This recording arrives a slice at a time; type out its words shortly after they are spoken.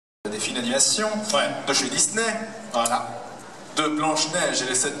films d'animation, Ouais. de chez Disney, Voilà. de Blanche Neige et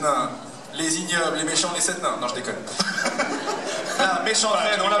les 7 nains, les ignobles, les méchants, les 7 nains. Non, je déconne. La méchante Ouais,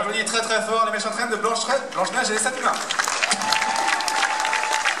 reine, on l'applaudit très très fort, les méchantes reines de Blanche Neige et les 7 nains.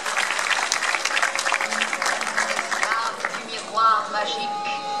 L'arbre du miroir magique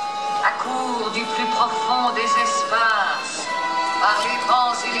accourt du plus profond des espaces. Par les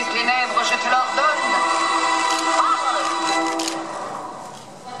vents et les ténèbres, je te l'ordonne. Parle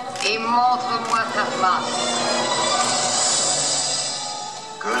et montre-moi ta face.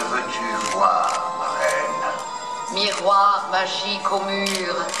 Que veux-tu voir, ma reine? Miroir magique au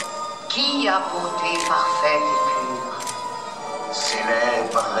mur, qui a beauté parfaite et pure?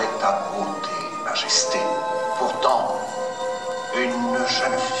 Célèbre est ta beauté, majesté. Pourtant, une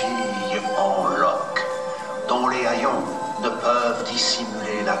jeune fille en loques, dont les haillons ne peuvent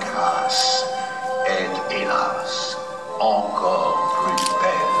dissimuler la grâce, est, hélas, encore plus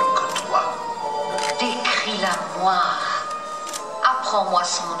belle que toi. Décris-la-moi. Apprends-moi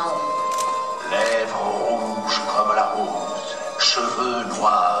son nom. Lèvres rouges comme la rose, cheveux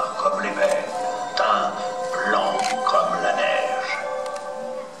noirs comme l'ébène, teint blanc comme la neige.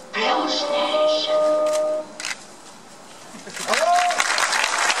 Blanche Neige.